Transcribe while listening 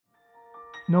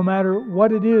No matter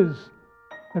what it is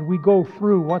that we go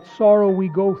through, what sorrow we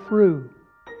go through,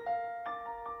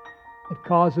 it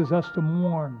causes us to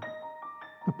mourn.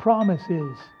 The promise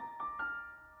is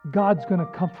God's going to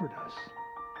comfort us.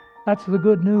 That's the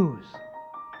good news.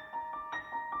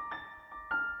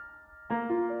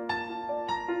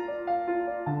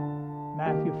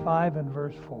 Matthew 5 and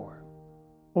verse 4.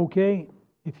 Okay,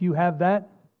 if you have that,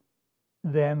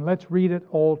 then let's read it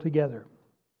all together.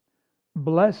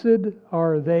 Blessed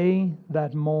are they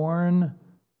that mourn,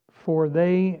 for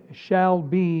they shall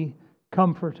be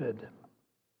comforted.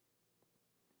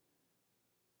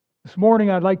 This morning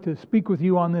I'd like to speak with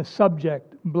you on this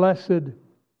subject. Blessed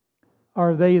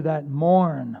are they that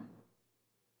mourn.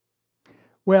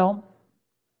 Well,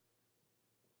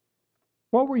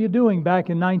 what were you doing back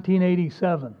in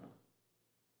 1987?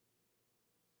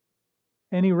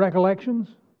 Any recollections?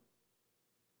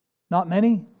 Not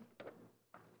many?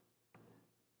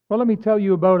 Well, let me tell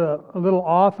you about a little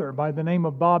author by the name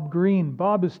of Bob Greene.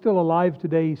 Bob is still alive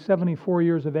today. He's 74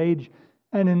 years of age.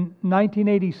 And in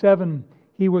 1987,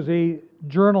 he was a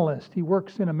journalist. He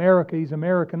works in America. He's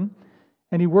American.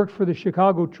 And he worked for the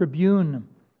Chicago Tribune.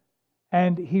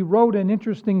 And he wrote an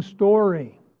interesting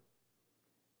story.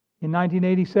 In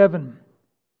 1987,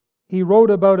 he wrote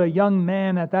about a young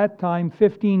man at that time,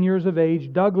 15 years of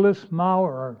age, Douglas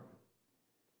Maurer,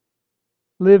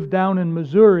 lived down in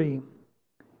Missouri.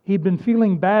 He'd been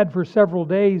feeling bad for several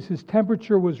days. His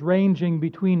temperature was ranging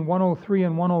between 103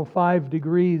 and 105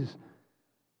 degrees.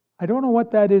 I don't know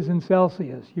what that is in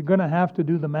Celsius. You're going to have to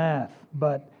do the math,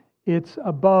 but it's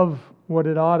above what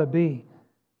it ought to be.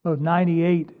 About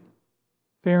 98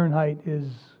 Fahrenheit is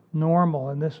normal,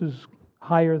 and this is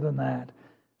higher than that.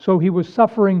 So he was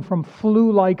suffering from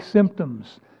flu-like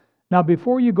symptoms. Now,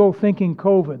 before you go thinking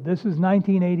COVID, this is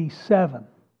 1987.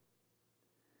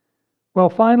 Well,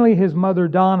 finally, his mother,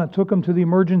 Donna, took him to the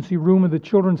emergency room of the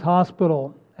Children's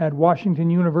Hospital at Washington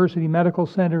University Medical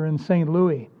Center in St.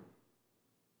 Louis.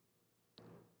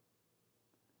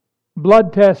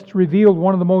 Blood tests revealed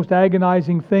one of the most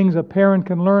agonizing things a parent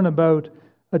can learn about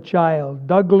a child.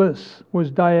 Douglas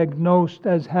was diagnosed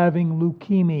as having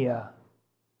leukemia.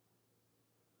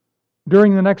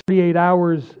 During the next 48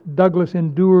 hours, Douglas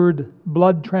endured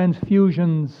blood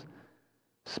transfusions,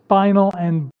 spinal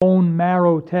and bone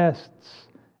marrow tests,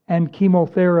 and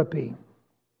chemotherapy.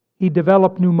 He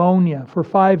developed pneumonia. For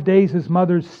 5 days, his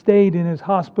mother stayed in his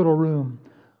hospital room.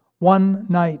 One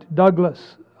night,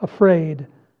 Douglas, afraid,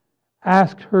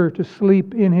 asked her to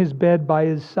sleep in his bed by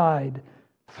his side.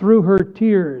 Through her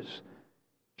tears,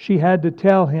 she had to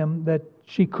tell him that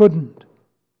she couldn't.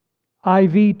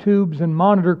 IV tubes and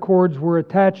monitor cords were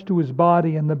attached to his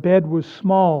body, and the bed was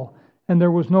small, and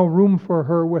there was no room for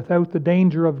her without the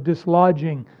danger of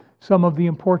dislodging some of the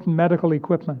important medical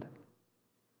equipment.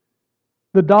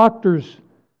 The doctors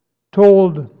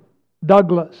told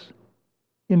Douglas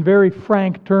in very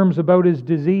frank terms about his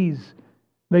disease.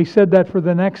 They said that for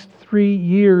the next 3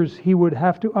 years he would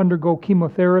have to undergo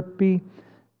chemotherapy.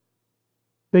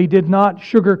 They did not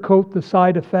sugarcoat the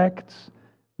side effects.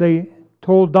 They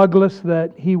told Douglas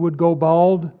that he would go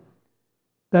bald,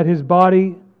 that his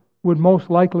body would most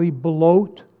likely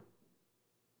bloat.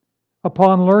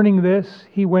 Upon learning this,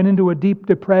 he went into a deep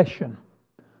depression.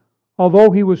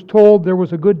 Although he was told there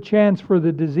was a good chance for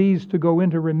the disease to go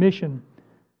into remission,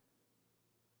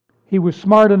 he was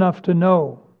smart enough to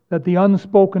know that the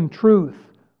unspoken truth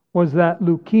was that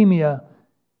leukemia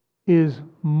is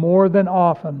more than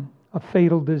often a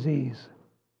fatal disease.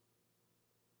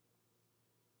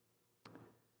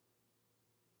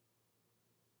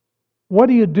 What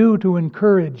do you do to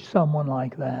encourage someone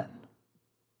like that?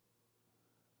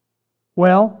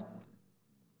 Well,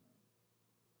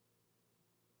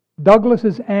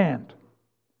 Douglas's aunt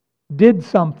did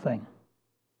something,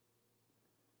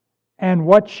 and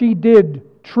what she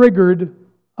did triggered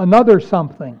another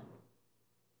something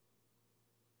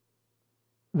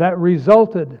that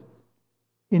resulted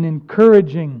in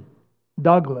encouraging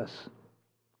Douglas,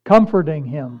 comforting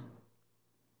him.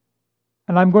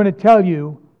 And I'm going to tell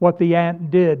you what the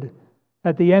aunt did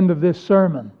at the end of this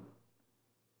sermon.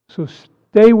 So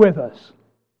stay with us.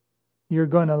 You're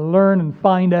going to learn and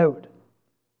find out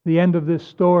the end of this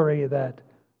story that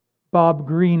Bob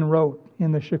Greene wrote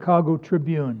in the Chicago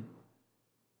Tribune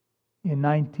in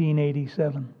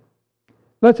 1987.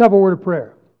 Let's have a word of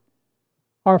prayer.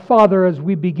 Our Father, as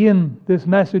we begin this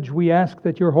message, we ask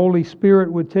that your Holy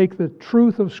Spirit would take the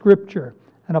truth of Scripture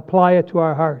and apply it to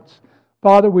our hearts.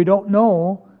 Father, we don't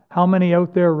know how many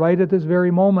out there right at this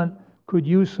very moment could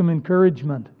use some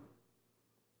encouragement.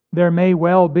 There may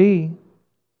well be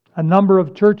a number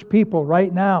of church people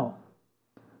right now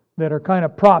that are kind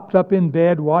of propped up in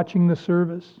bed watching the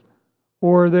service,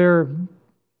 or they're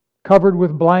covered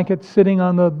with blankets sitting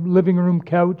on the living room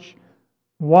couch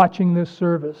watching this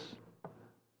service.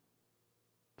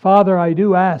 Father, I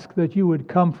do ask that you would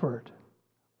comfort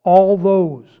all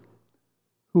those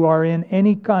who are in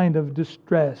any kind of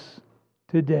distress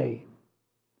today.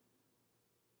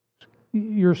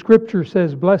 Your scripture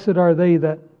says, "Blessed are they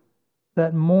that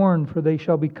mourn, for they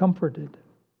shall be comforted."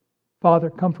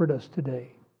 Father, comfort us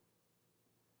today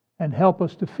and help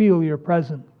us to feel your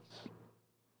presence.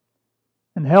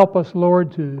 And help us,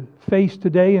 Lord, to face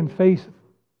today and face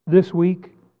this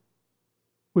week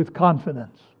with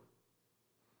confidence.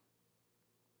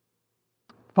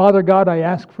 Father God, I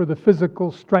ask for the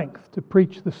physical strength to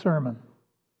preach the sermon,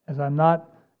 as I'm not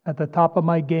at the top of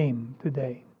my game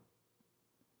today.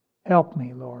 Help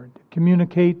me, Lord, to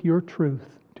communicate your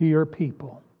truth to your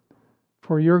people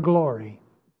for your glory.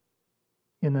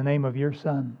 In the name of your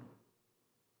Son,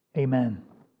 amen.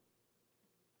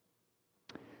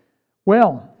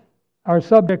 Well, our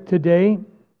subject today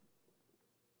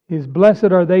is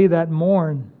 "Blessed are they that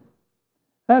mourn."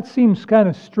 That seems kind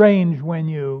of strange when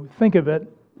you think of it.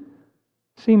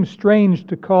 It seems strange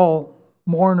to call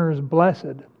mourners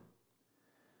blessed.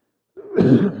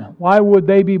 Why would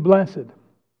they be blessed?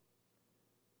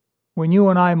 When you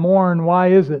and I mourn, why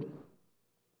is it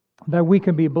that we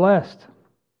can be blessed?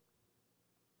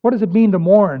 What does it mean to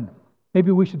mourn?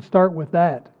 Maybe we should start with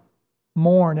that.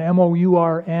 Mourn,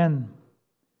 M-O-U-R-N.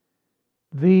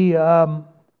 The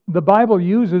Bible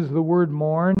uses the word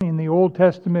mourn in the Old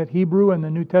Testament Hebrew and the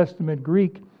New Testament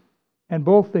Greek, and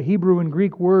both the Hebrew and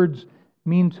Greek words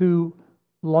mean to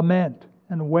lament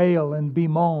and wail and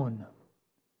bemoan.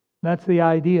 That's the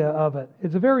idea of it.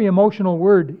 It's a very emotional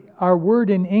word. Our word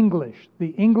in English, the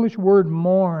English word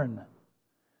mourn,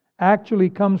 actually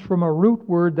comes from a root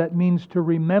word that means to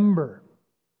remember.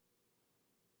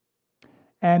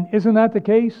 And isn't that the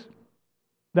case?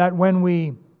 That when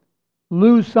we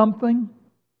lose something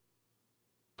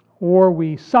or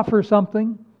we suffer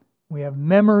something, we have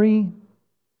memory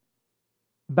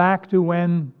back to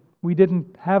when we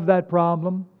didn't have that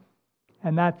problem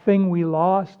and that thing we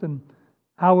lost and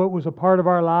how it was a part of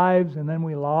our lives and then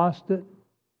we lost it.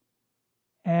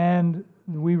 And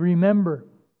we remember.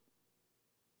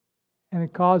 And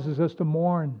it causes us to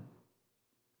mourn,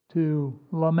 to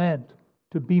lament,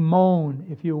 to bemoan,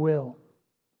 if you will.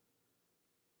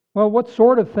 Well, what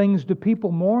sort of things do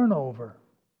people mourn over?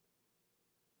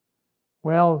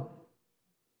 Well,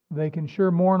 they can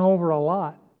sure mourn over a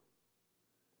lot.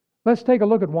 Let's take a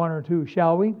look at one or two,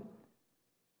 shall we?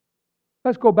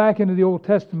 Let's go back into the Old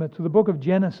Testament to the book of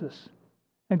Genesis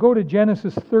and go to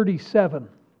Genesis 37.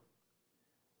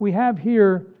 We have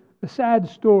here the sad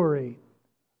story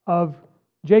of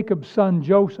Jacob's son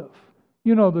Joseph.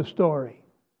 You know the story.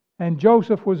 And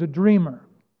Joseph was a dreamer.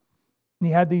 And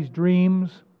he had these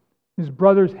dreams. His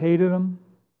brothers hated him.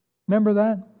 Remember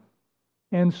that?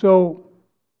 And so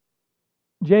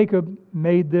Jacob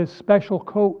made this special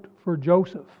coat for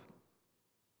Joseph.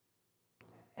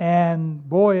 And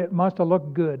boy, it must have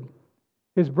looked good.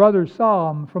 His brothers saw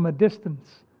him from a distance.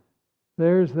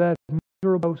 There's that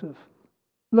miserable Joseph.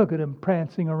 Look at him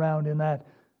prancing around in that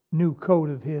new coat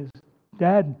of his.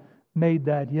 Dad made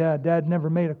that. Yeah, Dad never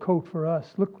made a coat for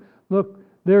us. Look,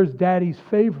 there's Daddy's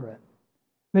favorite.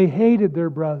 They hated their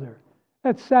brother.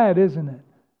 That's sad, isn't it?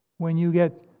 When you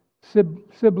get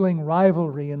sibling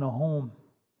rivalry in a home.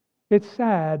 It's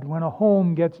sad when a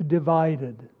home gets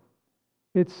divided.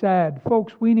 It's sad.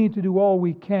 Folks, we need to do all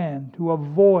we can to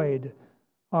avoid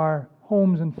our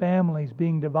homes and families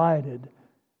being divided.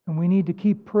 And we need to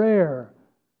keep prayer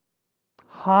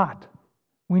hot.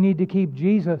 We need to keep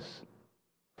Jesus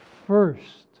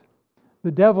first.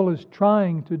 The devil is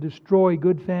trying to destroy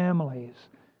good families.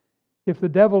 If the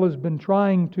devil has been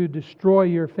trying to destroy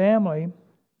your family,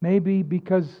 maybe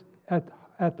because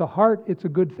at the heart it's a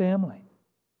good family.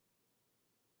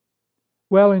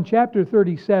 Well, in chapter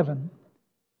 37,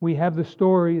 we have the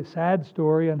story, a sad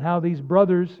story, on how these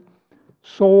brothers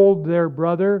sold their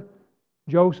brother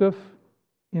Joseph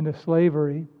into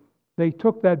slavery. They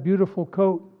took that beautiful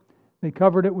coat, they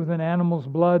covered it with an animal's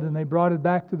blood, and they brought it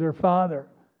back to their father.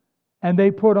 And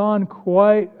they put on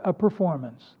quite a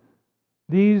performance.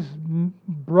 These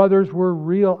brothers were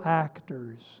real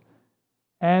actors.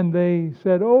 And they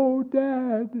said, "Oh,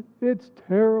 Dad, it's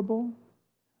terrible.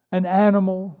 An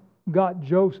animal got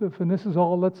Joseph, and this is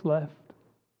all that's left."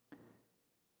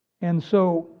 And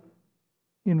so,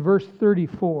 in verse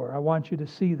 34, I want you to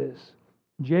see this.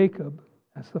 Jacob,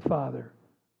 that's the father,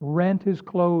 rent his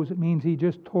clothes. It means he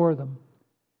just tore them.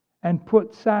 And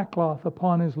put sackcloth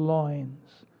upon his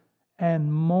loins.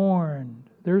 And mourned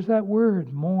There's that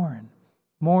word, mourn.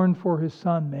 Mourned for his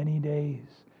son many days.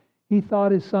 He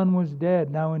thought his son was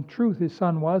dead. Now, in truth, his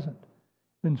son wasn't.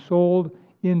 Been sold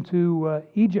into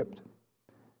Egypt.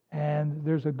 And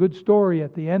there's a good story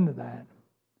at the end of that.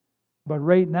 But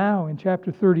right now, in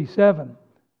chapter 37,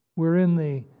 we're in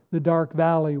the dark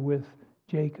valley with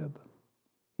Jacob.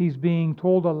 He's being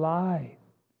told a lie.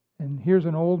 And here's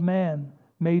an old man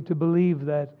made to believe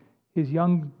that his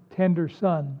young, tender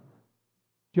son,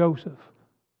 Joseph,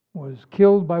 was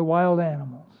killed by wild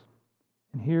animals.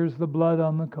 And here's the blood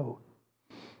on the coat.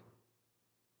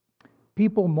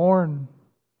 People mourn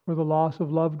for the loss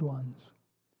of loved ones.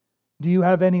 Do you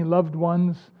have any loved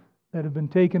ones that have been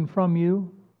taken from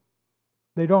you?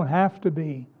 They don't have to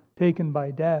be taken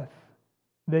by death.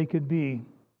 They could be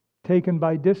taken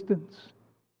by distance.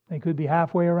 They could be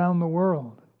halfway around the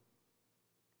world.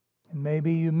 And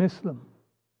maybe you miss them.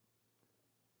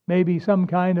 Maybe some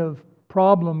kind of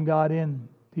problem got in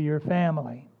to your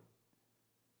family.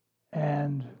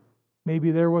 And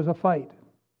maybe there was a fight.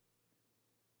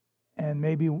 And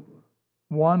maybe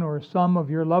one or some of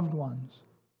your loved ones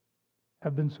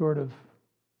have been sort of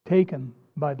taken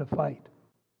by the fight.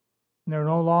 And they're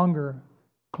no longer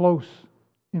close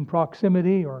in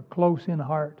proximity or close in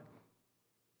heart.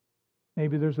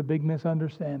 Maybe there's a big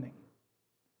misunderstanding.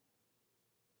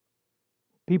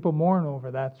 People mourn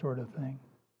over that sort of thing.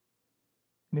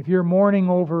 And if you're mourning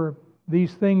over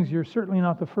these things, you're certainly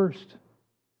not the first.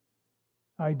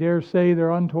 I dare say there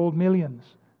are untold millions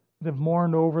that have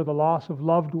mourned over the loss of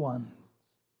loved ones.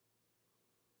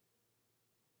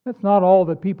 That's not all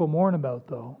that people mourn about,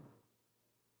 though.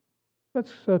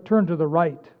 Let's turn to the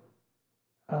right.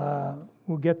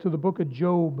 We'll get to the book of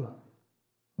Job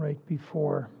right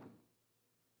before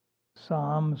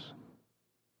Psalms.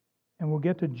 And we'll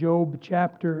get to Job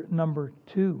chapter number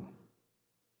 2.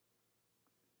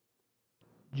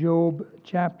 Job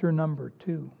chapter number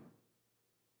 2.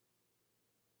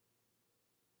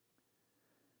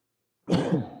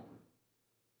 The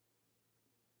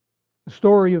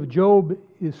story of Job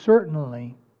is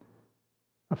certainly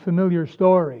a familiar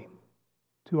story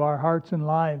to our hearts and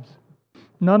lives.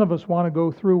 None of us want to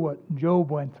go through what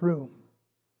Job went through.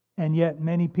 And yet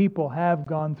many people have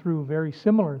gone through very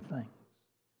similar things.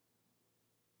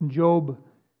 Job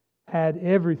had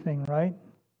everything, right?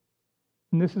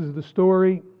 And this is the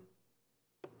story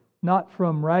not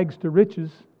from rags to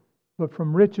riches, but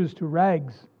from riches to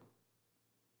rags.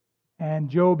 And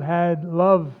Job had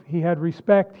love, he had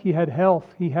respect, he had health,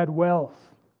 he had wealth,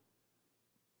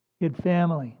 he had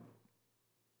family.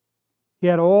 He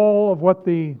had all of what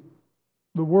the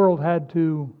world had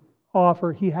to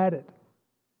offer, he had it.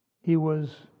 He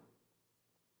was,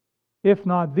 if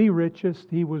not the richest,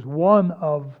 he was one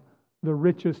of the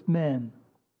richest men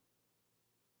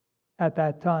at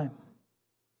that time.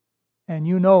 And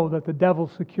you know that the devil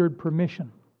secured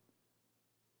permission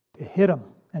to hit him,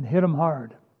 and hit him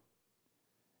hard.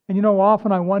 And you know,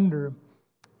 often I wonder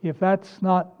if that's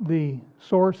not the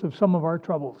source of some of our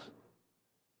troubles,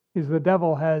 is the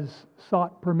devil has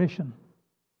sought permission.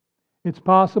 It's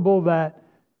possible that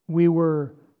we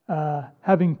were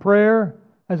having prayer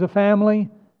as a family,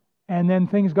 and then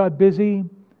things got busy,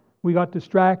 we got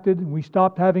distracted, we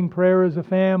stopped having prayer as a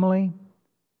family,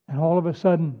 and all of a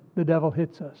sudden the devil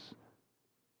hits us.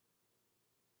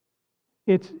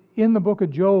 It's in the book of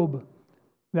Job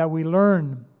that we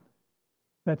learn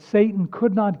that Satan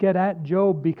could not get at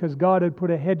Job because God had put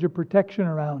a hedge of protection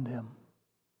around him.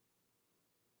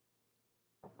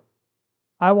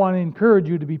 I want to encourage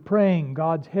you to be praying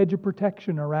God's hedge of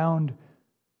protection around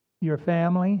your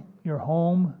family, your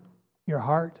home, your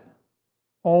heart,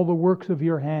 all the works of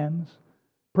your hands.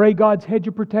 Pray God's hedge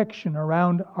of protection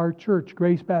around our church,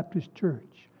 Grace Baptist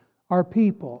Church, our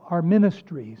people, our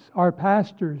ministries, our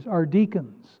pastors, our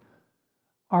deacons,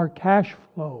 our cash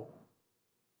flow,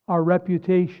 our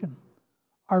reputation,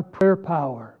 our prayer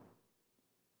power.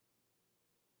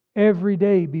 Every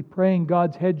day be praying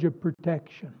God's hedge of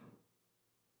protection.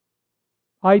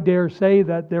 I dare say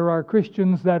that there are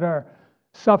Christians that are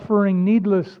suffering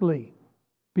needlessly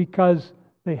because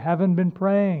they haven't been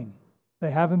praying.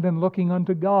 They haven't been looking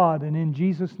unto God and in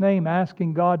Jesus' name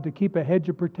asking God to keep a hedge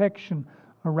of protection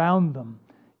around them.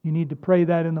 You need to pray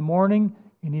that in the morning.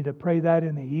 You need to pray that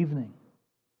in the evening.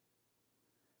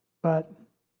 But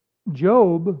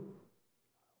Job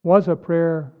was a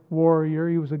prayer warrior.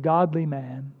 He was a godly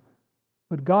man.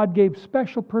 But God gave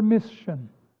special permission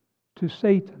to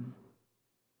Satan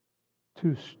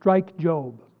to strike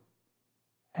Job.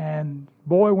 And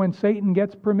boy, when Satan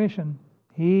gets permission,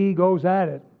 he goes at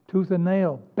it, tooth and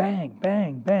nail, bang,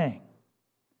 bang, bang.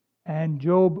 And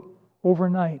Job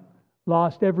overnight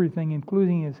lost everything,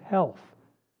 including his health,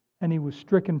 and he was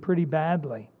stricken pretty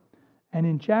badly. And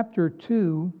in chapter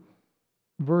 2,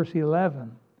 verse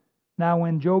 11, now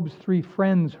when Job's 3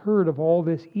 friends heard of all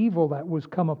this evil that was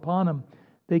come upon him,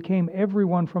 they came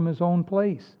everyone from his own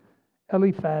place: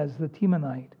 Eliphaz the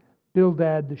Temanite,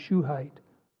 Bildad the Shuhite,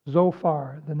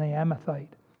 Zophar the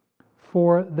Naamathite,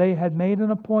 for they had made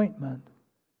an appointment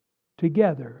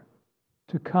together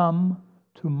to come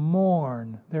to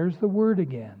mourn. There's the word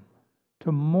again.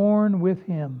 To mourn with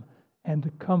him and to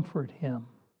comfort him.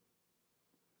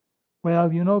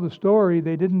 Well, you know the story.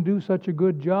 They didn't do such a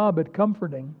good job at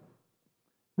comforting.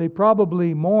 They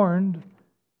probably mourned,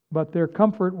 but their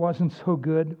comfort wasn't so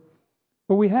good.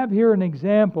 But we have here an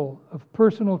example of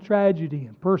personal tragedy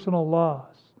and personal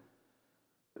loss.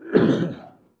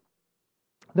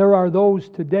 There are those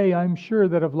today, I'm sure,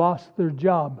 that have lost their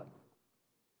job.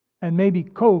 And maybe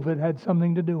COVID had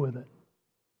something to do with it.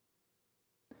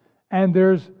 And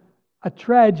there's a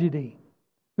tragedy.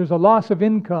 There's a loss of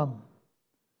income.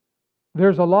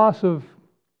 There's a loss of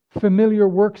familiar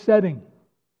work setting.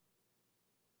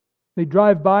 They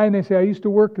drive by and they say, I used to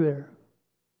work there.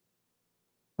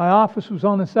 My office was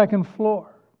on the 2nd floor.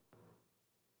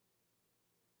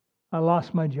 I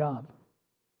lost my job.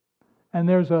 And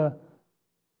there's a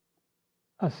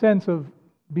sense of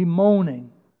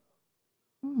bemoaning,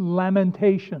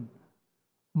 lamentation,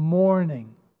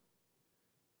 mourning.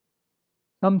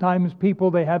 Sometimes people,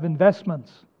 they have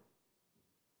investments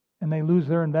and they lose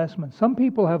their investments. Some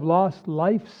people have lost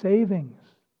life savings.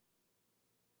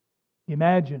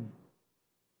 Imagine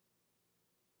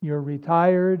you're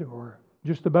retired or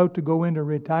just about to go into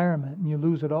retirement and you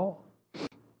lose it all.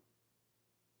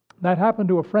 That happened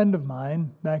to a friend of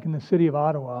mine back in the city of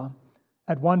Ottawa.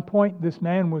 At one point, this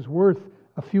man was worth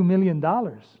a few $1 million.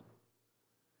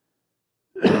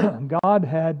 God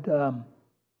had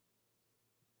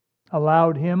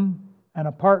allowed him and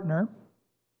a partner,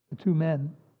 the 2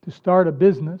 men, to start a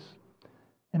business,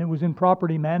 and it was in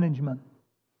property management.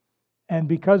 And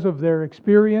because of their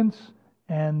experience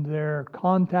and their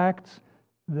contacts,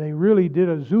 they really did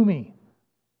a zoomie.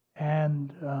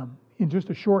 And in just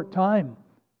a short time,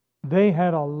 they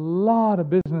had a lot of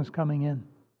business coming in.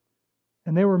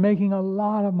 And they were making a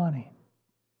lot of money.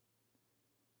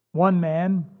 One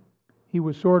man, he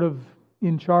was sort of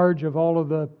in charge of all of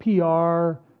the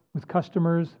PR with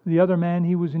customers. The other man,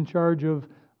 he was in charge of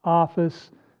office,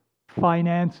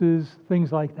 finances,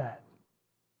 things like that.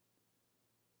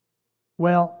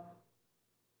 Well,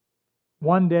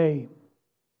 one day,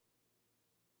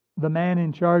 the man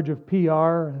in charge of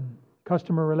PR and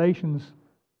customer relations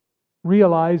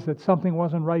realized that something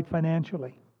wasn't right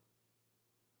financially.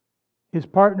 His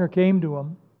partner came to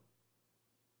him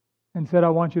and said, I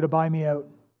want you to buy me out.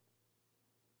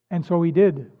 And so he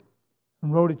did,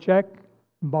 and wrote a check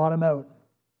and bought him out.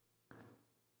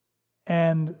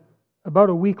 And about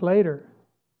a week later,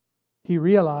 he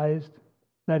realized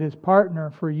that his partner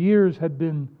for years had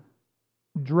been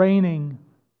draining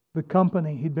the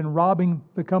company. He'd been robbing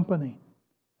the company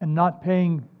and not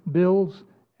paying bills,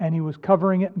 and he was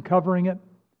covering it and covering it.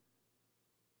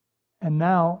 And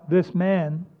now this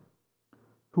man,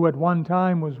 who at one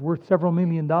time was worth several $1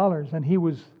 million, and he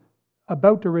was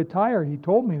about to retire. He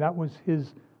told me that was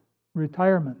his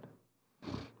retirement.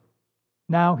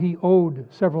 Now he owed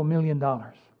several $1 million.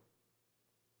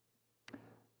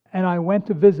 And I went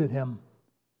to visit him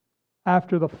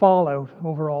after the fallout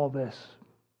over all this.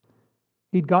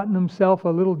 He'd gotten himself a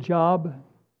little job.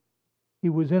 He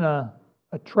was in a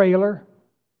trailer,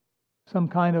 some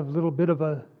kind of little bit of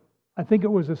I think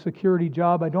it was a security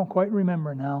job. I don't quite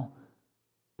remember now.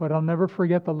 But I'll never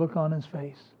forget the look on his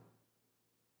face.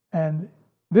 And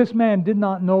this man did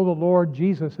not know the Lord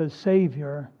Jesus as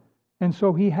Savior, and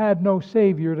so he had no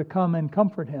Savior to come and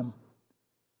comfort him.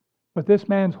 But this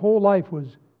man's whole life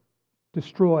was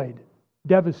destroyed,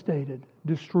 devastated,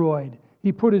 destroyed.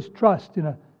 He put his trust in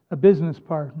a business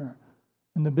partner,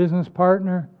 and the business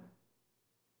partner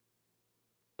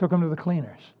took him to the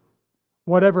cleaners.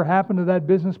 Whatever happened to that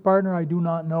business partner, I do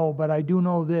not know, but I do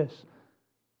know this.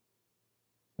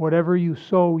 Whatever you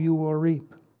sow, you will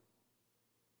reap.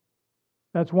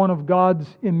 That's one of God's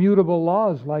immutable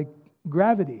laws, like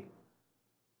gravity.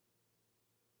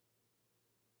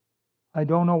 I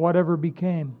don't know whatever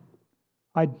became.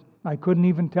 I couldn't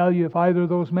even tell you if either of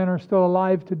those men are still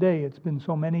alive today. It's been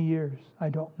so many years. I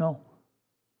don't know.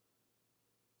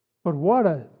 But what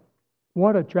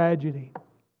a tragedy.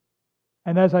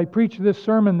 And as I preach this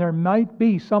sermon, there might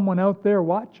be someone out there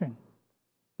watching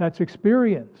that's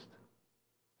experienced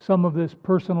some of this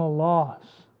personal loss.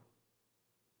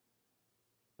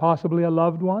 Possibly a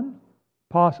loved one,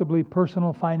 possibly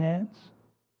personal finance.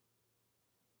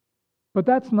 But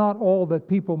that's not all that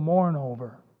people mourn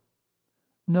over.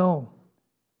 No,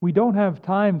 we don't have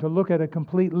time to look at a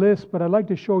complete list, but I'd like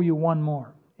to show you one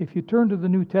more. If you turn to the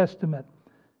New Testament,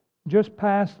 just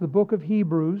past the book of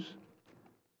Hebrews,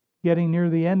 getting near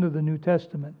the end of the New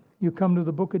Testament, you come to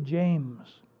the book of James.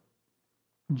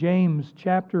 James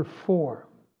chapter 4.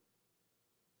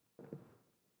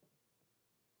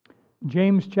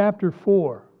 James chapter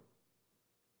 4.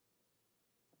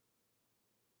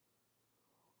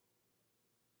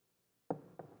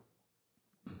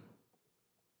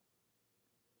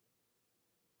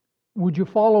 Would you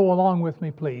follow along with me,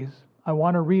 please? I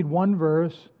want to read one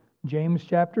verse, James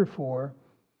chapter 4.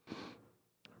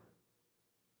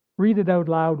 Read it out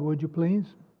loud, would you please?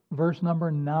 Verse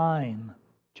number 9.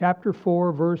 Chapter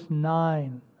 4, verse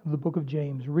 9 of the book of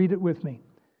James. Read it with me.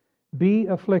 Be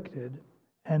afflicted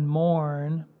and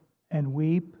mourn and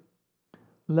weep.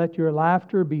 Let your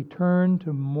laughter be turned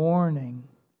to mourning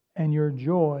and your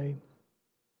joy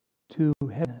to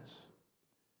heaviness.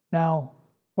 Now,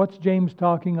 what's James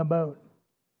talking about?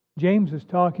 James is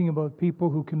talking about people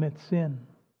who commit sin.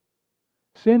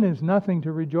 Sin is nothing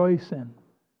to rejoice in.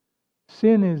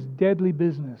 Sin is deadly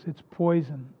business. It's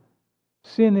poison.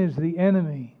 Sin is the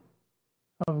enemy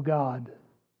of God.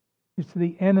 It's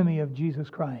the enemy of Jesus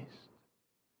Christ.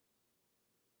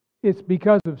 It's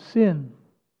because of sin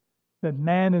that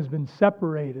man has been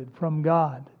separated from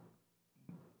God.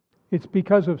 It's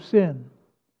because of sin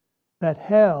that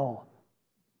hell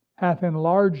hath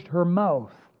enlarged her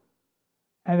mouth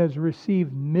and has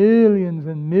received millions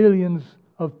and millions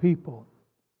of people.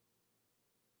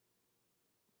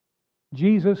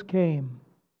 Jesus came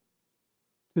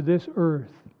to this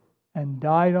earth and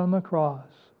died on the cross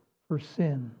for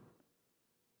sin.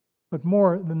 But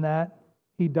more than that,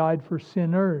 He died for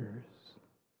sinners,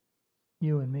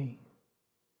 you and me.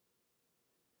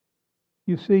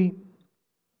 You see,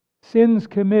 sins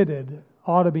committed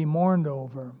ought to be mourned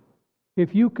over.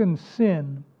 If you can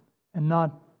sin and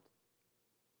not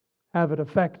have it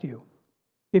affect you,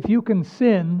 if you can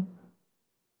sin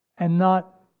and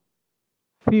not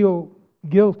feel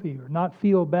guilty or not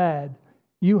feel bad,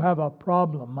 you have a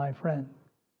problem, my friend.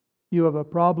 You have a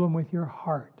problem with your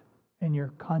heart and your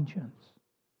conscience.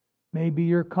 Maybe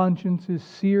your conscience is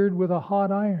seared with a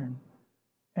hot iron,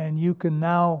 and you can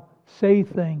now say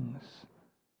things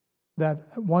that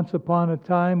once upon a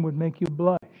time would make you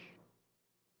blush.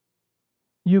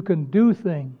 You can do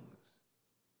things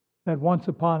that once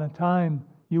upon a time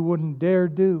you wouldn't dare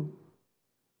do.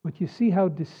 But you see how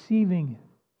deceiving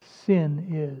sin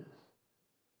is.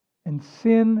 And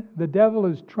sin, the devil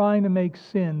is trying to make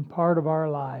sin part of our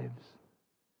lives.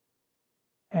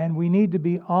 And we need to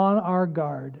be on our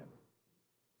guard.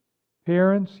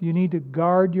 Parents, you need to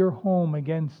guard your home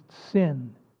against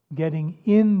sin getting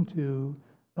into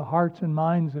the hearts and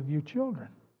minds of your children.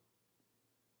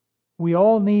 We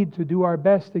all need to do our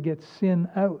best to get sin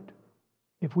out.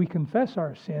 If we confess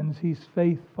our sins, He's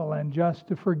faithful and just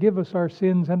to forgive us our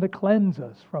sins and to cleanse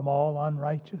us from all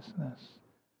unrighteousness.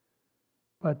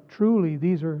 But truly,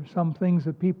 these are some things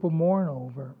that people mourn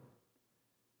over.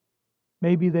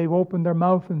 Maybe they've opened their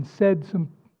mouth and said some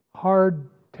hard,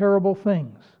 terrible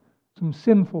things, some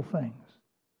sinful things.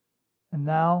 And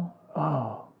now,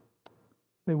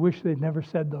 they wish they'd never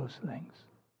said those things.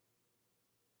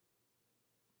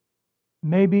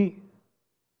 Maybe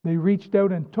they reached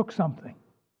out and took something,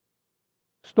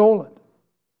 stole it.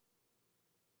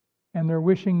 And they're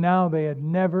wishing now they had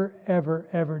never, ever,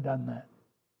 ever done that.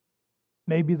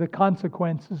 Maybe the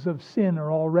consequences of sin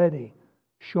are already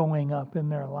showing up in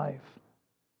their life.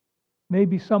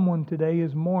 Maybe someone today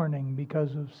is mourning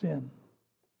because of sin.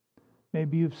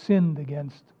 Maybe you've sinned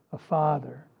against a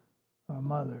father or a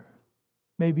mother.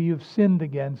 Maybe you've sinned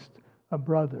against a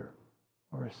brother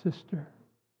or a sister.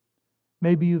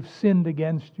 Maybe you've sinned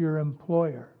against your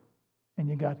employer and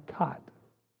you got caught.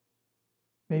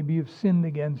 Maybe you've sinned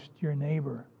against your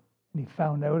neighbor and he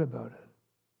found out about it.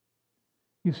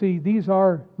 You see, these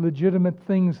are legitimate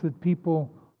things that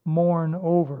people mourn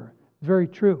over. It's very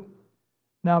true.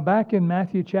 Now, back in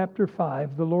Matthew chapter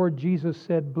 5, the Lord Jesus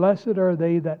said, "Blessed are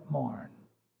they that mourn."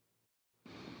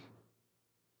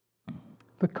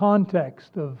 The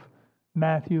context of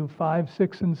Matthew 5,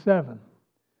 6, and 7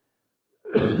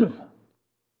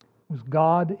 was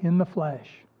God in the flesh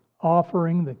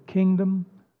offering the kingdom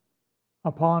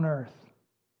upon earth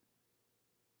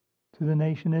to the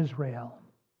nation Israel.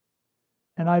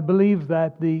 And I believe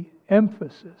that the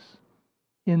emphasis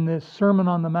in this Sermon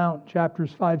on the Mount,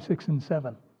 chapters 5, 6, and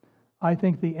 7, I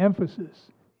think the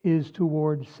emphasis is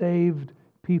toward saved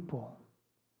people.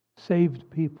 Saved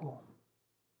people.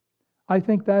 I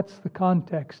think that's the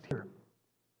context here.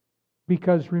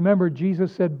 Because remember,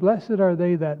 Jesus said, "Blessed are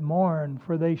they that mourn,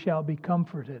 for they shall be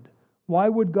comforted." Why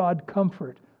would God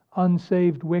comfort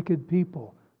unsaved, wicked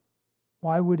people?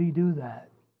 Why would He do that?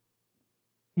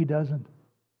 He doesn't.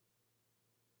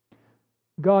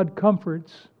 God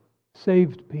comforts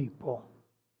saved people.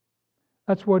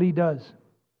 That's what He does.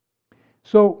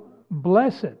 So,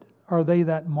 blessed are they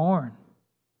that mourn.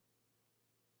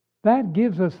 That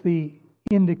gives us the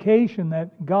indication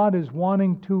that God is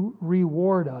wanting to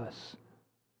reward us,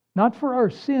 not for our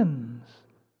sins,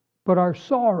 but our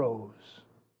sorrows.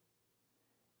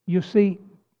 You see,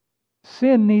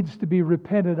 sin needs to be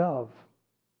repented of.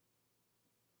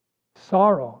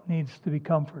 Sorrow needs to be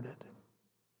comforted.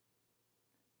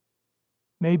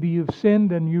 Maybe you've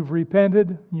sinned and you've repented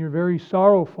and you're very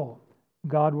sorrowful.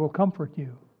 God will comfort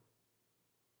you.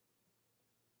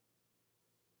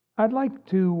 I'd like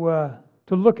to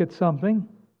look at something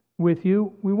with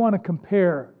you. We want to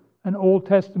compare an Old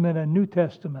Testament and New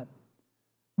Testament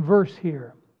verse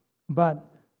here. But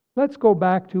let's go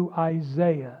back to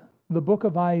Isaiah, the book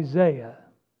of Isaiah.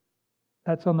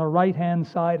 That's on the right-hand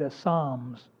side of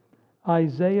Psalms.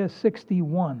 Isaiah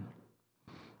 61.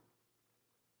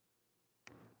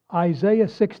 Isaiah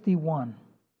 61.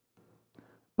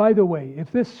 By the way,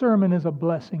 if this sermon is a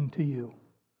blessing to you,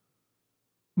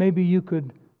 maybe you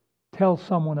could tell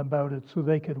someone about it so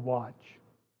they could watch.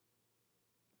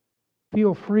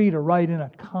 Feel free to write in a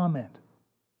comment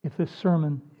if this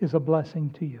sermon is a blessing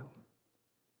to you.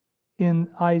 In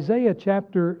Isaiah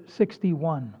chapter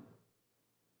 61,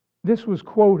 this was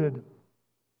quoted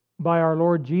by our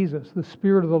Lord Jesus. "The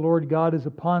Spirit of the Lord God is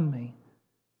upon me,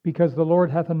 because the Lord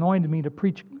hath anointed me to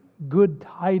preach good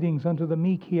tidings unto the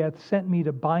meek. He hath sent me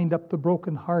to bind up the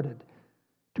brokenhearted,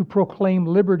 to proclaim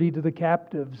liberty to the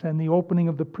captives, and the opening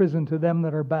of the prison to them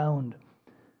that are bound."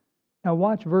 Now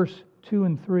watch verse 2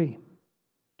 and 3.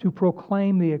 "To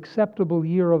proclaim the acceptable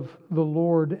year of the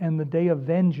Lord and the day of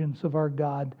vengeance of our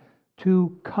God,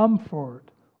 to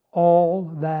comfort all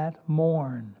that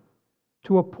mourn,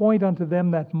 to appoint unto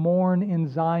them that mourn in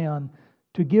Zion,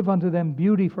 to give unto them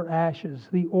beauty for ashes,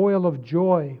 the oil of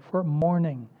joy for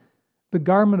mourning, the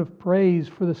garment of praise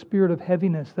for the spirit of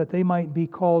heaviness, that they might be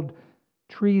called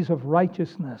trees of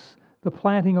righteousness, the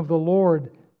planting of the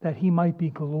Lord, that He might be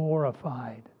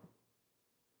glorified."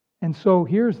 And so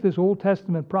here's this Old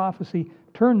Testament prophecy.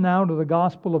 Turn now to the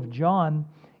Gospel of John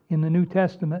in the New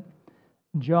Testament.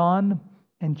 John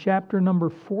and chapter number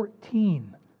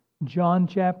 14. John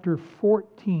chapter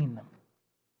 14.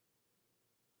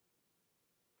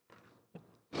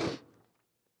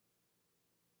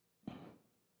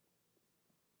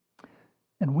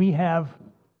 And we have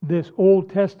this Old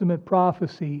Testament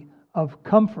prophecy of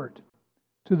comfort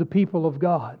to the people of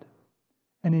God.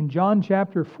 And in John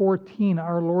chapter 14,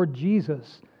 our Lord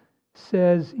Jesus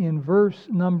says in verse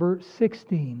number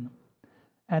 16,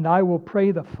 "And I will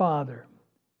pray the Father,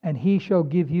 and He shall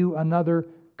give you another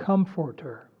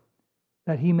Comforter,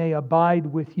 that He may abide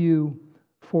with you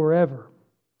forever."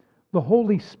 The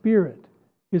Holy Spirit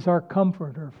is our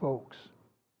Comforter, folks.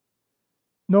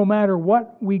 No matter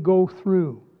what we go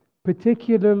through,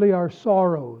 particularly our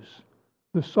sorrows,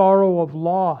 the sorrow of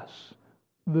loss,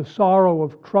 the sorrow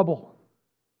of trouble,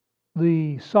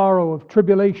 the sorrow of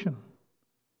tribulation,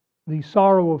 the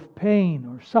sorrow of pain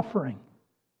or suffering,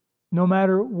 no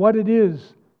matter what it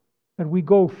is that we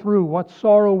go through, what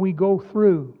sorrow we go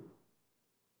through,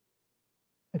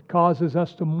 it causes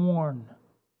us to mourn.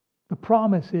 The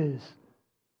promise is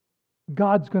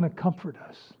God's going to comfort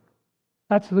us.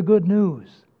 That's the good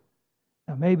news.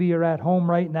 Now, maybe you're at home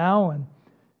right now and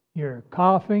you're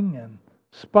coughing and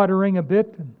sputtering a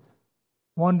bit and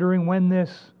wondering when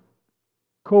this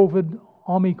COVID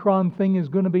Omicron thing is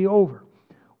going to be over.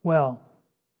 Well,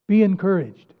 be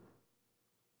encouraged.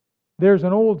 There's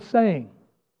an old saying,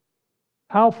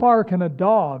 how far can a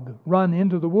dog run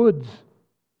into the woods?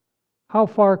 How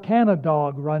far can a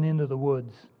dog run into the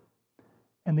woods?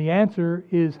 And the answer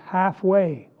is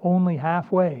halfway, only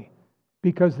halfway,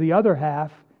 because the other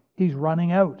half, he's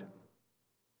running out.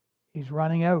 He's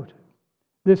running out.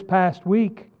 This past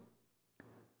week,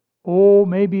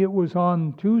 maybe it was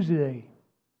on Tuesday,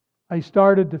 I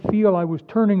started to feel I was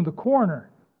turning the corner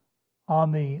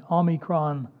on the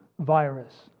Omicron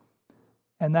virus,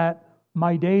 and that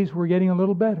my days were getting a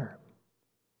little better.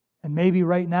 And maybe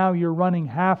right now you're running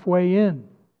halfway in.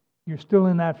 You're still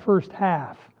in that first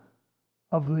half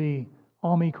of the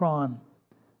Omicron.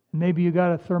 Maybe you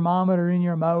got a thermometer in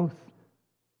your mouth.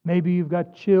 Maybe you've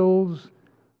got chills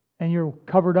and you're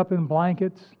covered up in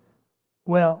blankets.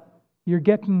 Well, you're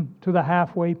getting to the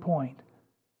halfway point.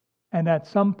 And at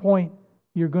some point,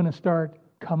 you're going to start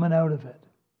coming out of it.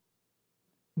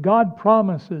 God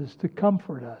promises to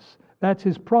comfort us. That's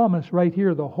His promise right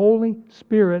here. The Holy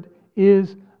Spirit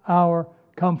is our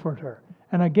comforter.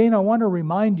 And again, I want to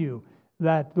remind you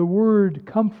that the word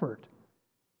comfort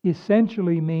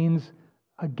essentially means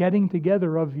a getting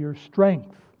together of your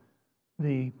strength.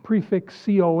 The prefix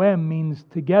com means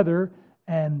together,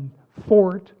 and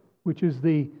fort, which is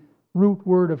the root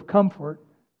word of comfort,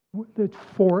 it's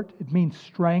fort, it means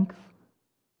strength.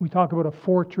 We talk about a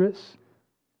fortress.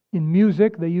 In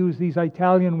music, they use these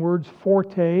Italian words,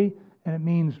 forte, and it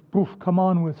means, poof, come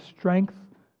on with strength.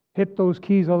 Hit those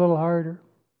keys a little harder.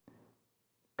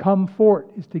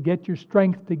 Comfort is to get your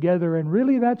strength together, and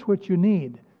really that's what you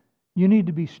need. You need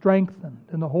to be strengthened,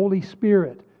 and the Holy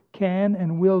Spirit can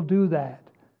and will do that.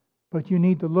 But you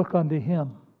need to look unto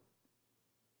Him.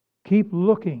 Keep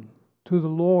looking to the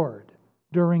Lord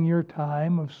during your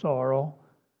time of sorrow,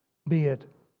 be it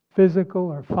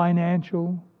physical or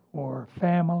financial or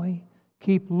family.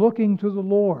 Keep looking to the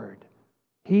Lord.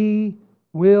 He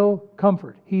will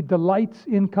comfort. He delights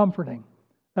in comforting.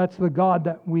 That's the God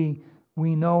that we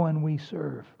know and we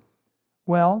serve.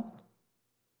 Well,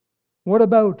 what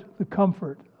about the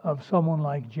comfort of someone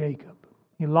like Jacob?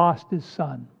 He lost his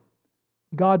son.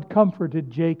 God comforted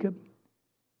Jacob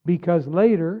because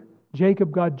later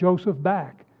Jacob got Joseph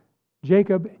back.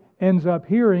 Jacob ends up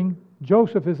hearing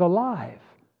Joseph is alive.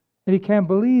 And he can't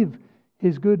believe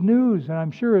his good news. And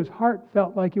I'm sure his heart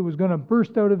felt like it was going to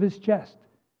burst out of his chest.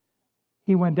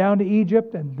 He went down to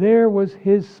Egypt, and there was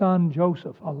his son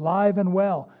Joseph, alive and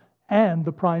well, and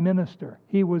the prime minister.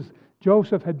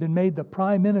 Joseph had been made the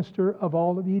prime minister of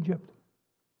all of Egypt.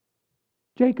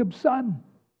 Jacob's son,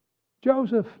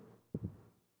 Joseph.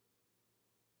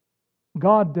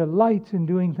 God delights in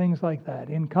doing things like that,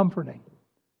 in comforting.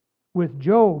 With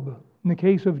Job, in the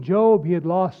case of Job, he had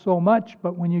lost so much,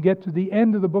 but when you get to the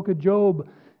end of the book of Job,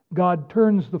 God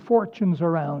turns the fortunes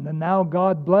around, and now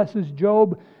God blesses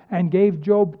Job and gave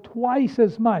Job twice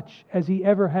as much as he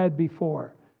ever had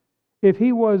before. If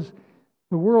he was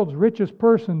the world's richest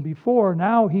person before,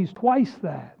 now he's twice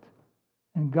that.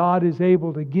 And God is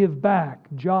able to give back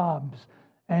jobs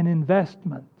and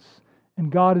investments. And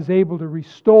God is able to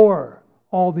restore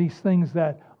all these things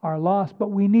that are lost.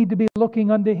 But we need to be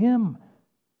looking unto Him.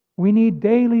 We need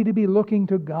daily to be looking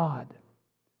to God.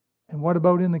 And what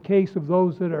about in the case of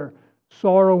those that are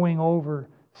sorrowing over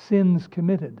sins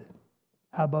committed?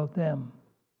 How about them?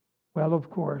 Well, of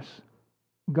course,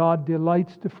 God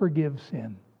delights to forgive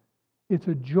sin. It's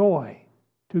a joy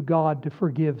to God to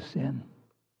forgive sin.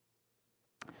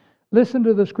 Listen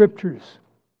to the Scriptures.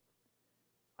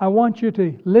 I want you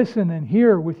to listen and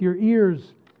hear with your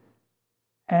ears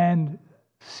and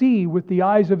see with the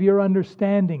eyes of your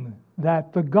understanding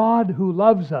that the God who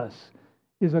loves us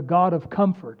is a God of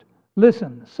comfort.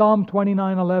 Listen, Psalm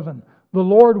 29:11. The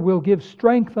Lord will give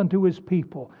strength unto His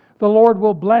people. The Lord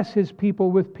will bless His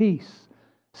people with peace.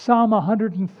 Psalm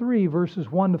 103, verses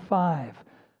 1 to 5.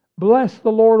 Bless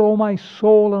the Lord, O my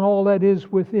soul, and all that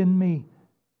is within me.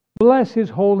 Bless His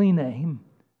holy name.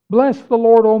 Bless the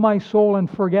Lord, O my soul, and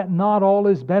forget not all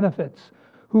His benefits,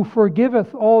 who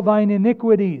forgiveth all thine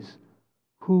iniquities,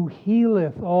 who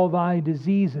healeth all thy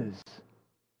diseases,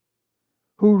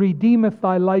 who redeemeth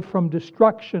thy life from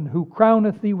destruction, who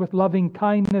crowneth thee with loving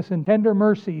kindness and tender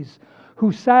mercies,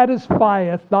 who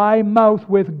satisfieth thy mouth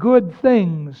with good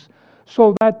things,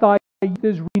 so that thy youth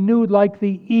is renewed like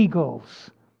the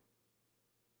eagles.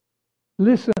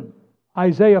 Listen,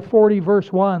 Isaiah 40,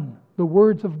 verse 1, the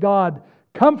words of God.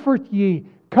 Comfort ye,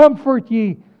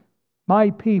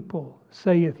 my people,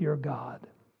 saith your God.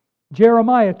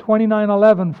 Jeremiah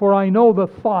 29:11, for I know the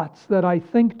thoughts that I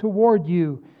think toward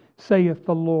you, saith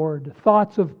the Lord,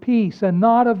 thoughts of peace and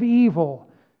not of evil,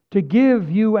 to give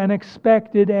you an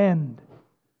expected end.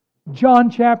 John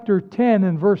chapter 10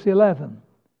 and verse 11,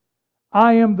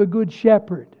 I am the good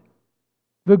shepherd.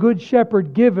 The good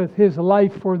shepherd giveth his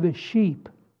life for the sheep.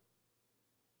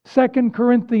 2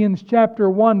 Corinthians chapter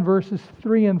 1 verses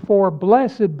 3 and 4,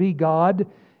 blessed be God,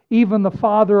 even the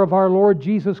Father of our Lord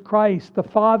Jesus Christ, the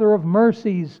Father of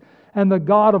mercies and the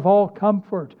God of all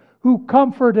comfort, who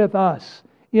comforteth us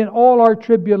in all our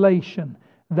tribulation,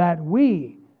 that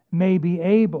we may be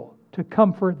able to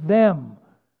comfort them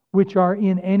which are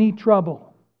in any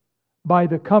trouble, by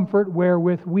the comfort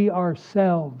wherewith we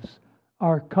ourselves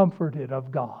are comforted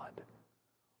of God.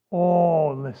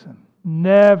 Oh, listen,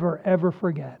 never ever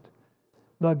forget,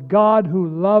 the God who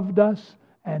loved us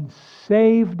and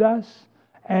saved us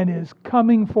and is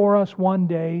coming for us one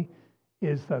day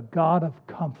is the God of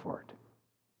comfort.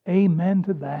 Amen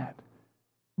to that.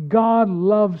 God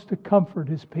loves to comfort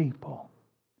His people.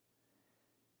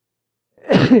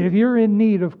 If you're in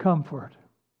need of comfort,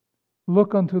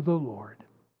 look unto the Lord.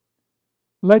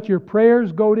 Let your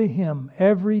prayers go to Him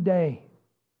every day,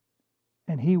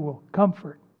 and He will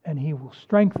comfort and He will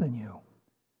strengthen you.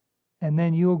 And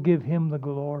then you'll give Him the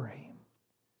glory.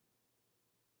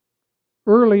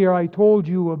 Earlier I told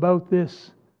you about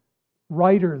this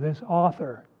writer, this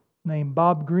author named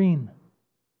Bob Greene.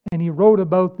 And he wrote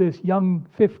about this young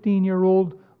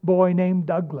 15-year-old boy named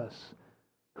Douglas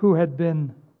who had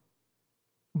been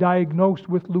diagnosed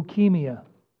with leukemia.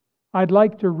 I'd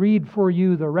like to read for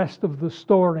you the rest of the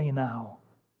story now.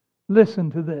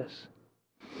 Listen to this.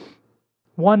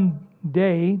 One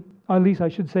day, at least I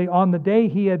should say, on the day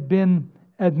he had been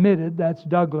admitted, that's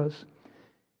Douglas,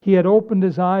 he had opened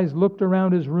his eyes, looked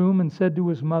around his room, and said to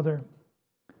his mother,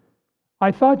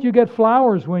 "I thought you get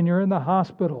flowers when you're in the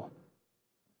hospital."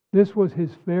 This was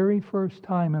his very first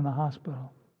time in the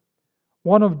hospital.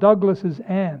 One of Douglas's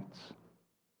aunts,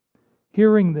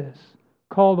 hearing this,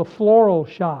 called a floral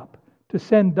shop to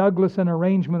send Douglas an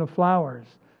arrangement of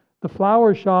flowers. The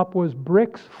flower shop was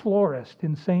Brick's Florist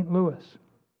in St. Louis.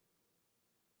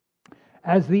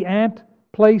 As the aunt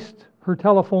placed her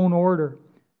telephone order,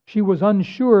 she was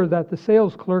unsure that the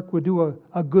sales clerk would do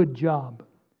a good job.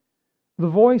 The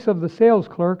voice of the sales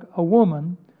clerk, a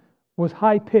woman, was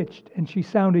high-pitched and she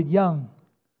sounded young.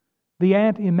 The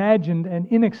aunt imagined an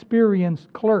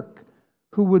inexperienced clerk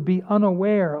who would be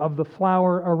unaware of the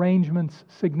flower arrangement's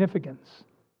significance.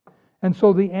 And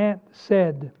so the aunt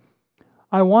said,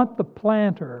 "I want the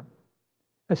planter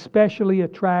especially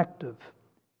attractive.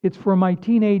 It's for my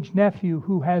teenage nephew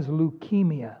who has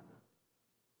leukemia."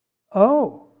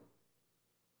 "Oh,"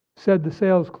 said the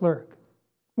sales clerk.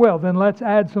 "Well, then let's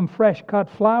add some fresh cut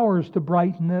flowers to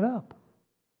brighten it up."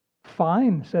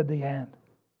 "Fine," said the aunt.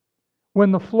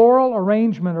 When the floral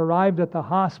arrangement arrived at the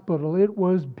hospital, it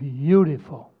was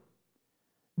beautiful.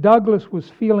 Douglas was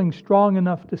feeling strong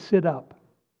enough to sit up.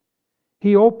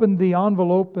 He opened the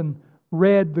envelope and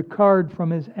read the card from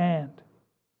his aunt.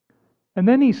 And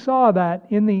then he saw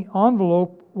that in the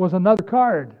envelope was another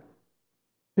card.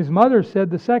 His mother said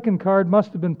the second card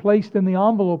must have been placed in the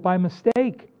envelope by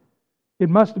mistake. It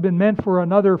must have been meant for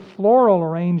another floral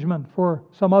arrangement for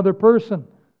some other person.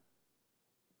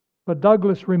 But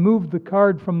Douglas removed the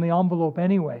card from the envelope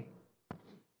anyway.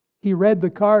 He read the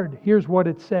card. Here's what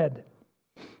it said.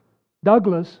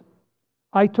 "Douglas,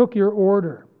 I took your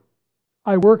order.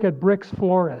 I work at Brick's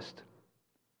Florist.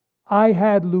 I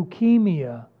had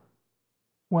leukemia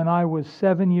when I was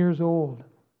 7 years old.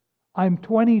 I'm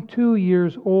 22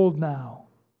 years old now.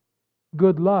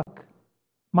 Good luck.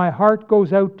 My heart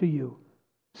goes out to you.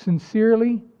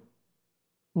 Sincerely,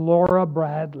 Laura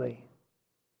Bradley."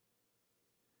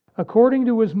 According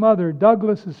to his mother,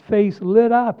 Douglas's face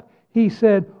lit up. He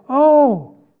said,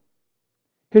 "Oh!"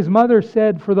 His mother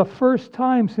said for the first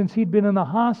time since he'd been in the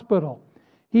hospital,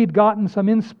 he'd gotten some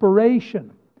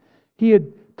inspiration. He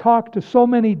had talked to so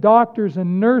many doctors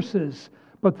and nurses,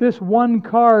 but this one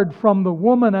card from the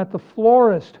woman at the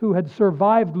florist who had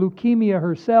survived leukemia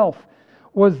herself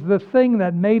was the thing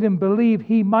that made him believe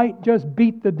he might just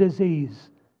beat the disease.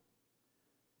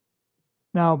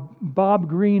 Now, Bob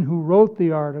Greene, who wrote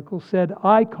the article, said,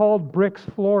 "I called Brick's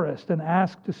Florist and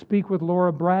asked to speak with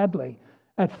Laura Bradley.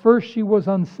 At first she was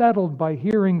unsettled by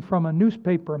hearing from a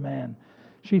newspaper man.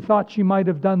 She thought she might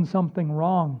have done something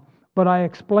wrong, but I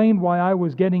explained why I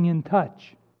was getting in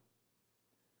touch.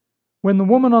 When the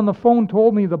woman on the phone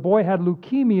told me the boy had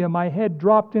leukemia, my head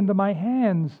dropped into my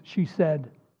hands," she said.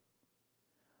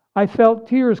 "I felt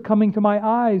tears coming to my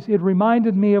eyes. It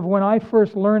reminded me of when I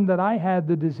first learned that I had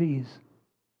the disease.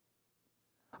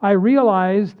 I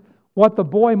realized what the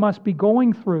boy must be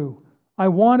going through. I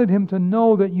wanted him to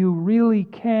know that you really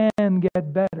can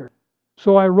get better.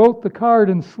 So I wrote the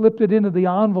card and slipped it into the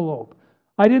envelope.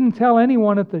 I didn't tell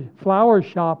anyone at the flower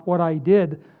shop what I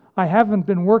did. I haven't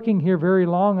been working here very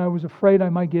long. I was afraid I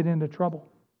might get into trouble."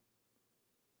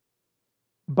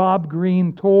 Bob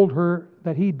Greene told her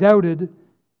that he doubted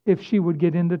if she would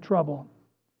get into trouble.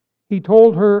 He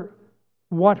told her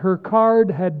what her card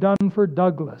had done for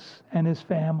Douglas and his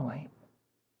family.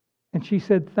 And she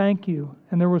said, "Thank you."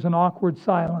 And there was an awkward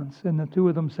silence, and the two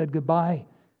of them said goodbye.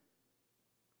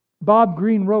 Bob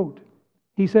Greene wrote,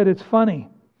 he said, "It's funny.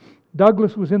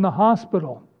 Douglas was in the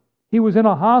hospital. He was in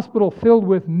a hospital filled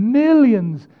with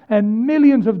millions and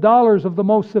millions of dollars of the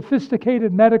most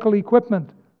sophisticated medical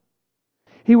equipment.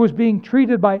 He was being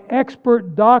treated by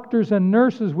expert doctors and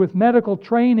nurses with medical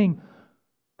training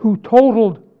who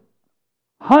totaled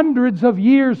hundreds of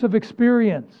years of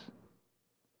experience.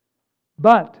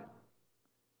 But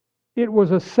it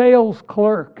was a sales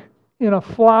clerk in a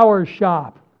flower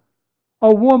shop,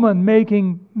 a woman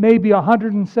making maybe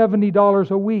 $170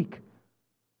 a week,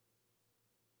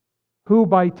 who,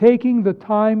 by taking the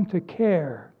time to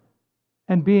care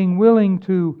and being willing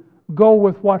to go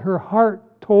with what her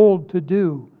heart told to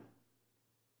do,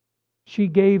 she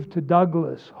gave to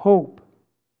Douglas hope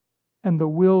and the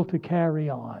will to carry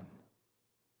on.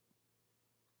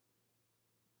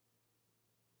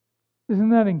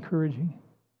 Isn't that encouraging?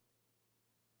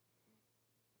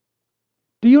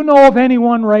 Do you know of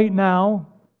anyone right now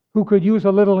who could use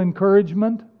a little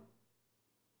encouragement?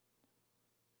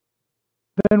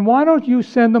 Then why don't you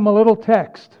send them a little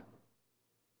text,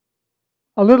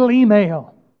 a little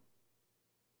email?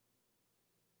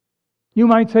 You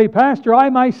might say, Pastor, I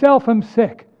myself am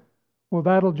sick. Well,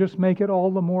 that'll just make it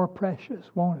all the more precious,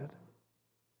 won't it?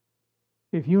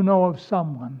 If you know of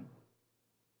someone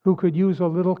who could use a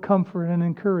little comfort and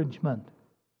encouragement,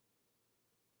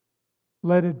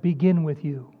 let it begin with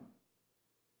you.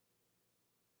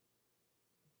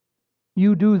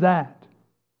 You do that.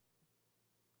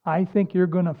 I think you're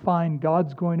going to find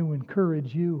God's going to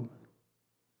encourage you.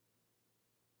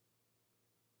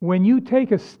 When you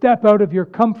take a step out of your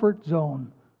comfort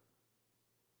zone,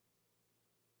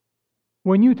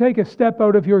 when you take a step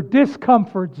out of your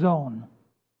discomfort zone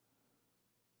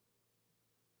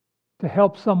to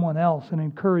help someone else and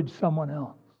encourage someone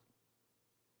else,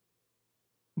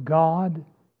 God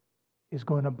is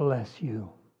going to bless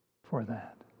you for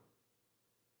that.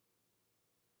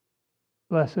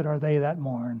 Blessed are they that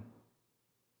mourn,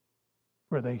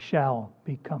 for they shall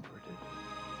be comforted.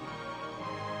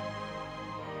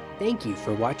 Thank you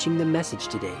for watching the message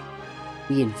today.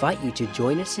 We invite you to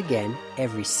join us again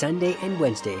every Sunday and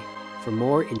Wednesday for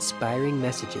more inspiring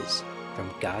messages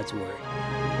from God's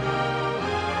Word.